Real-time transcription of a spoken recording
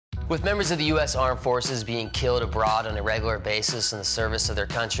With members of the U.S. Armed Forces being killed abroad on a regular basis in the service of their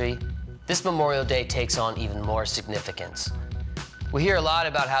country, this Memorial Day takes on even more significance. We hear a lot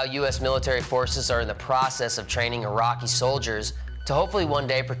about how U.S. military forces are in the process of training Iraqi soldiers to hopefully one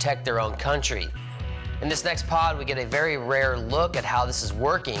day protect their own country. In this next pod, we get a very rare look at how this is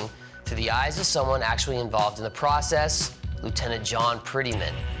working through the eyes of someone actually involved in the process, Lieutenant John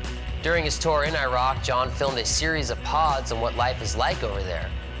Prettyman. During his tour in Iraq, John filmed a series of pods on what life is like over there.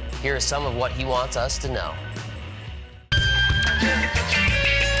 Here is some of what he wants us to know.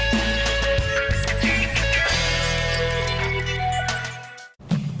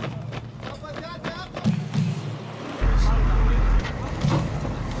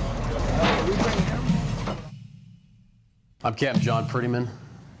 I'm Captain John Prettyman.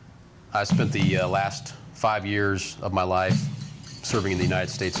 I spent the last 5 years of my life serving in the United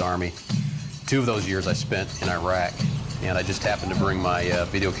States Army. 2 of those years I spent in Iraq, and I just happened to bring my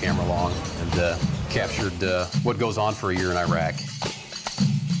video camera along and captured what goes on for a year in Iraq.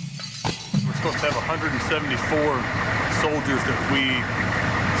 We're supposed to have 174 soldiers that we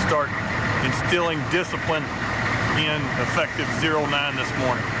start instilling discipline in effective 09 this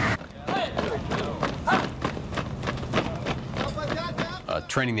morning.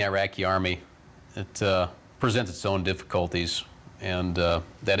 Training the Iraqi Army, it presents its own difficulties, and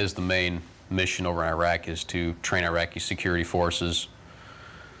that is the main mission over in Iraq, is to train Iraqi security forces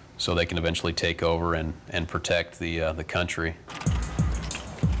so they can eventually take over and protect the country.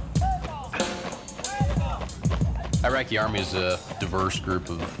 Iraqi Army is a diverse group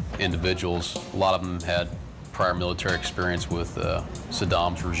of individuals. A lot of them had prior military experience with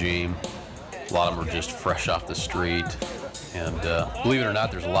Saddam's regime. A lot of them are just fresh off the street. And believe it or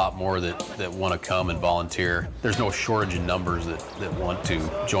not, there's a lot more that want to come and volunteer. There's no shortage in numbers that want to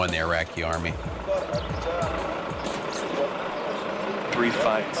join the Iraqi Army. 3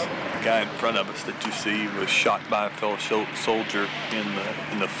 fights. The guy in front of us that you see was shot by a fellow soldier in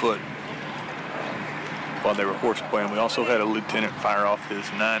the foot while they were horseplaying. We also had a lieutenant fire off his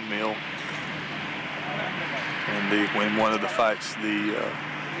 9mm. And in one of the fights, the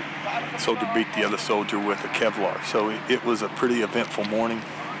soldier beat the other soldier with a Kevlar. So it was a pretty eventful morning.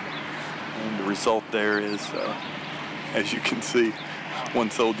 And the result there is, as you can see,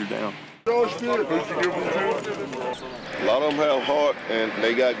 1 soldier down. A lot of them have heart and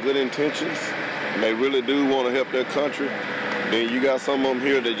they got good intentions and they really do want to help their country. Then you got some of them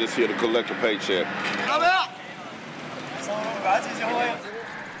here that just here to collect a paycheck.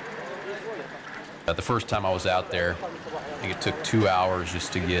 The first time I was out there, I think it took 2 hours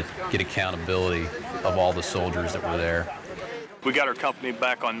just to get accountability of all the soldiers that were there. We got our company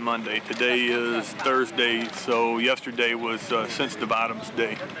back on Monday. Today is Thursday, so yesterday was Sense Dividum's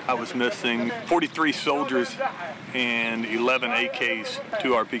day. I was missing 43 soldiers and 11 AKs,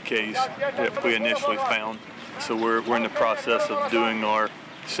 2 RPKs that we initially found. So we're in the process of doing our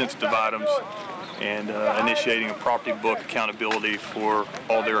Sense Dividums and initiating a property book accountability for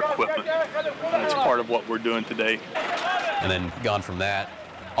all their equipment. That's part of what we're doing today. And then gone from that,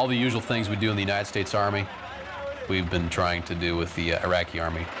 all the usual things we do in the United States Army, we've been trying to do with the Iraqi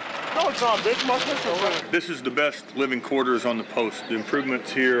Army. This is the best living quarters on the post. The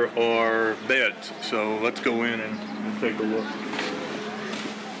improvements here are beds, so let's go in and take a look.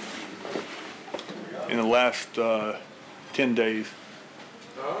 In the last 10 days,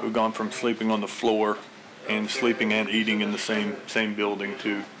 we've gone from sleeping on the floor and sleeping and eating in the same building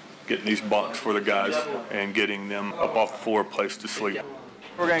to getting these bunks for the guys and getting them up off the floor, a place to sleep.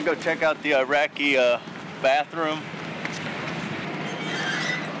 We're going to go check out the Iraqi bathroom.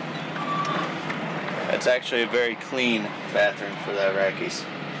 It's actually a very clean bathroom for the Iraqis.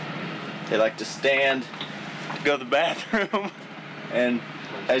 They like to stand to go to the bathroom, and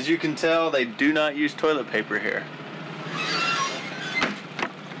as you can tell, they do not use toilet paper here.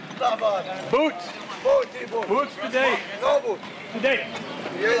 Boots! Boots today! Today!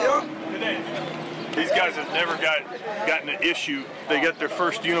 Today! These guys have never gotten an issue. They got their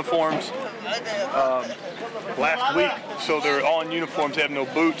first uniforms last week, so they're all in uniforms. They have no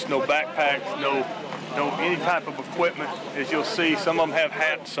boots, no backpacks, no any type of equipment. As you'll see, some of them have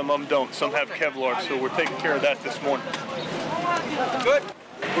hats, some of them don't. Some have Kevlar, so we're taking care of that this morning. Good.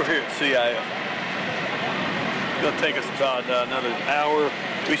 We're here at CIF. It's going to take us about another hour.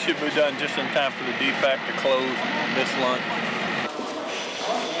 We should be done just in time for the DFAC to close and miss lunch.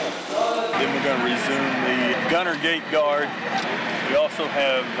 Then we're going to resume the gunner gate guard. We also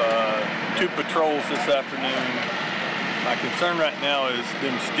have 2 patrols this afternoon. My concern right now is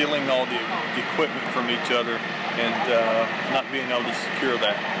them stealing all the equipment from each other and not being able to secure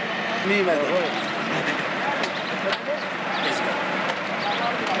that.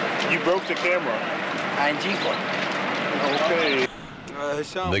 broke the camera? Okay.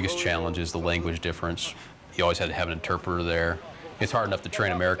 The biggest challenge is the language difference. You always had to have an interpreter there. It's hard enough to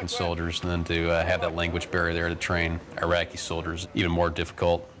train American soldiers, and then to have that language barrier there to train Iraqi soldiers, even more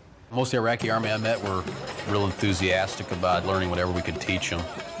difficult. Most of the Iraqi army I met were real enthusiastic about learning whatever we could teach them.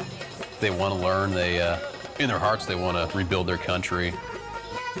 They want to learn. In their hearts, they want to rebuild their country.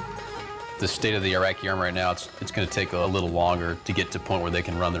 The state of the Iraqi army right now, it's going to take a little longer to get to a point where they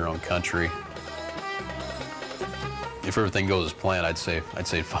can run their own country. If everything goes as planned, I'd say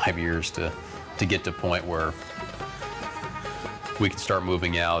 5 years to get to a point where we can start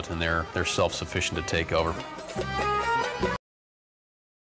moving out and they're self-sufficient to take over.